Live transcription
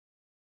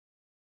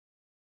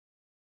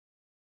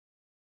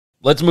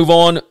Let's move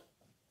on.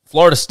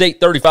 Florida State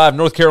 35,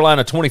 North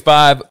Carolina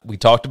 25. We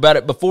talked about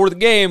it before the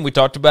game. We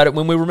talked about it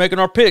when we were making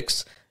our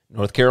picks.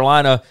 North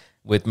Carolina,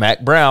 with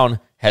Mac Brown,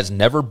 has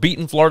never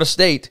beaten Florida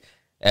State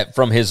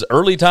from his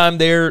early time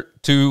there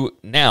to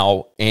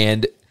now.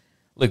 And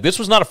look, this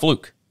was not a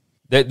fluke.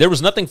 There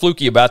was nothing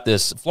fluky about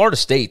this. Florida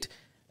State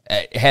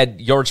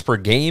had yards per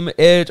game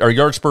edge, or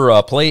yards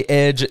per play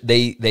edge.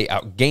 They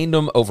outgained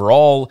them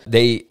overall.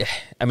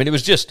 It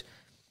was just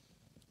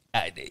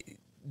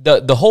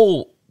the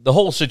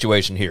whole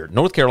situation here.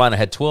 North Carolina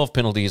had 12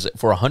 penalties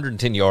for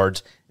 110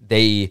 yards.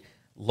 They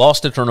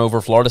lost a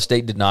turnover. Florida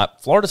State did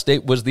not. Florida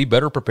State was the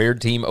better prepared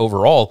team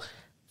overall.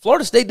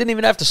 Florida State didn't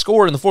even have to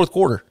score in the fourth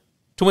quarter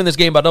to win this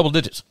game by double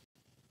digits.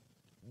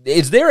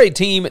 Is there a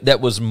team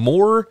that was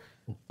more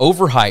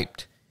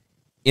overhyped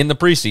in the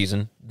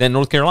preseason than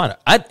North Carolina?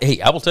 I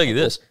will tell you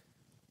this.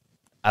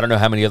 I don't know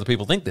how many other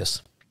people think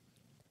this.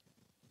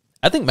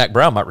 I think Mac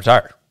Brown might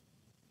retire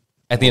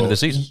at the end of the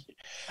season.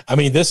 I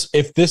mean,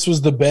 if this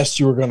was the best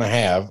you were going to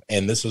have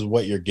and this is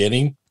what you're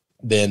getting,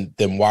 then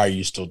why are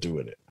you still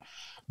doing it?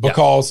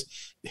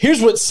 Because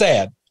here's what's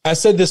sad. I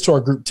said this to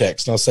our group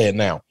text, and I'll say it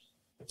now.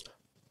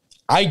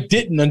 I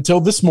didn't until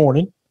this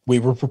morning. We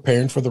were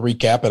preparing for the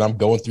recap, and I'm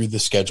going through the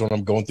schedule, and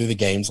I'm going through the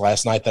games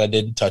last night that I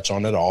didn't touch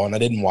on at all, and I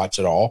didn't watch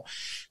it all.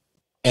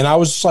 And I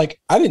was just like,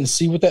 I didn't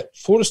see what that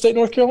Florida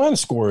State-North Carolina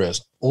score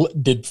is.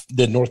 Did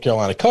North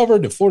Carolina cover?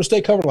 Did Florida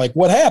State cover? Like,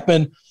 what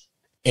happened?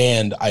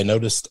 And I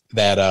noticed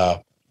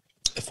that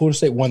Florida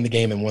State won the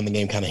game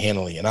kind of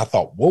handily. And I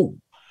thought, whoa.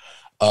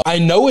 I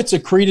know it's a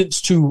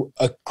credence to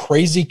a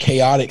crazy,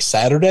 chaotic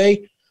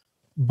Saturday,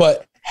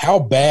 but how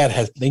bad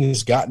have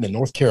things gotten in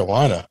North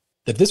Carolina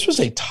that this was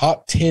a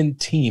top 10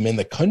 team in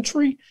the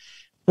country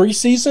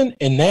preseason,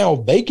 and now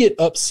they get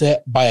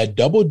upset by a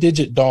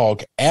double-digit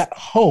dog at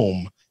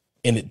home,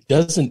 and it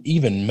doesn't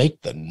even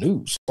make the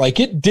news. Like,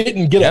 it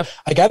didn't get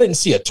I didn't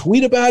see a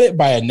tweet about it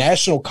by a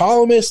national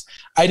columnist.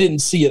 I didn't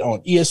see it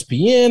on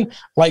ESPN.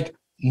 Like,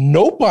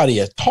 nobody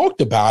has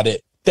talked about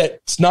it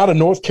that's not a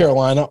North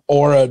Carolina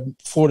or a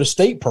Florida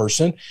State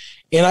person.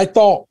 And I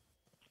thought,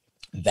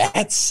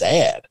 that's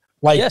sad.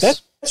 Like,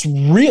 that's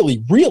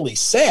really, really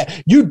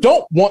sad. You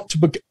don't want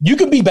to you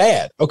can be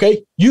bad,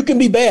 okay? You can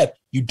be bad.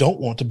 You don't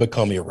want to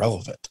become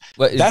irrelevant.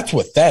 Well, that's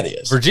what that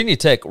is. Virginia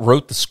Tech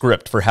wrote the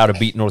script for how to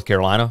beat North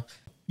Carolina.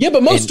 Yeah,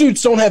 but most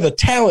dudes don't have the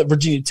talent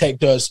Virginia Tech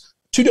does.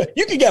 You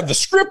can have the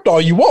script all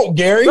you want,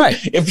 Gary. Right.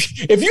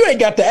 If you ain't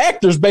got the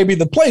actors, baby,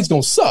 the play's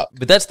going to suck.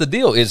 But that's the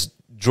deal, is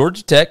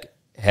Georgia Tech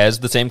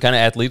has the same kind of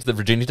athletes that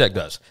Virginia Tech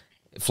does.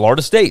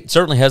 Florida State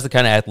certainly has the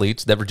kind of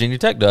athletes that Virginia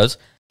Tech does.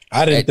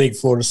 I didn't think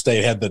Florida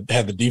State had the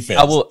defense.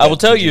 I will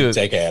tell you.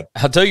 Tech had.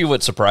 I'll tell you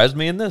what surprised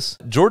me in this.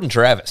 Jordan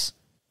Travis,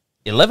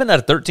 11 out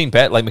of 13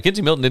 like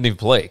McKenzie Milton didn't even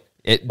play.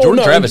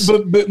 Travis,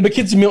 but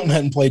McKenzie Milton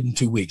hadn't played in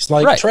 2 weeks.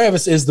 Like,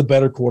 Travis is the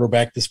better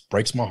quarterback. This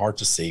breaks my heart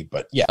to see,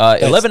 but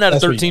 11 out of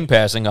 13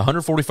 passing,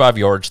 145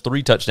 yards,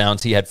 3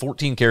 touchdowns. He had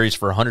 14 carries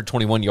for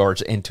 121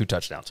 yards and 2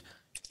 touchdowns.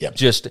 Yep.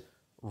 Just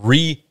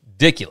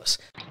ridiculous.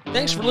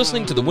 Thanks for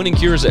listening to the Winning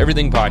Cures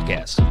Everything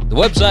podcast. The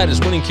website is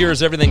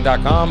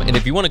winningcureseverything.com, and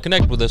if you want to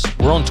connect with us,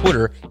 we're on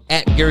Twitter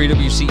at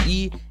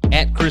GaryWCE,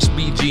 at Chris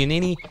B.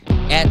 Giannini,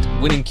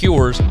 at Winning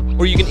Cures,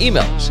 or you can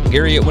email us,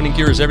 Gary at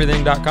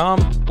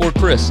winningcureseverything.com or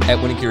Chris at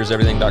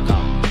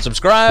winningcureseverything.com.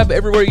 Subscribe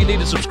everywhere you need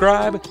to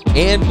subscribe,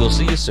 and we'll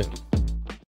see you soon.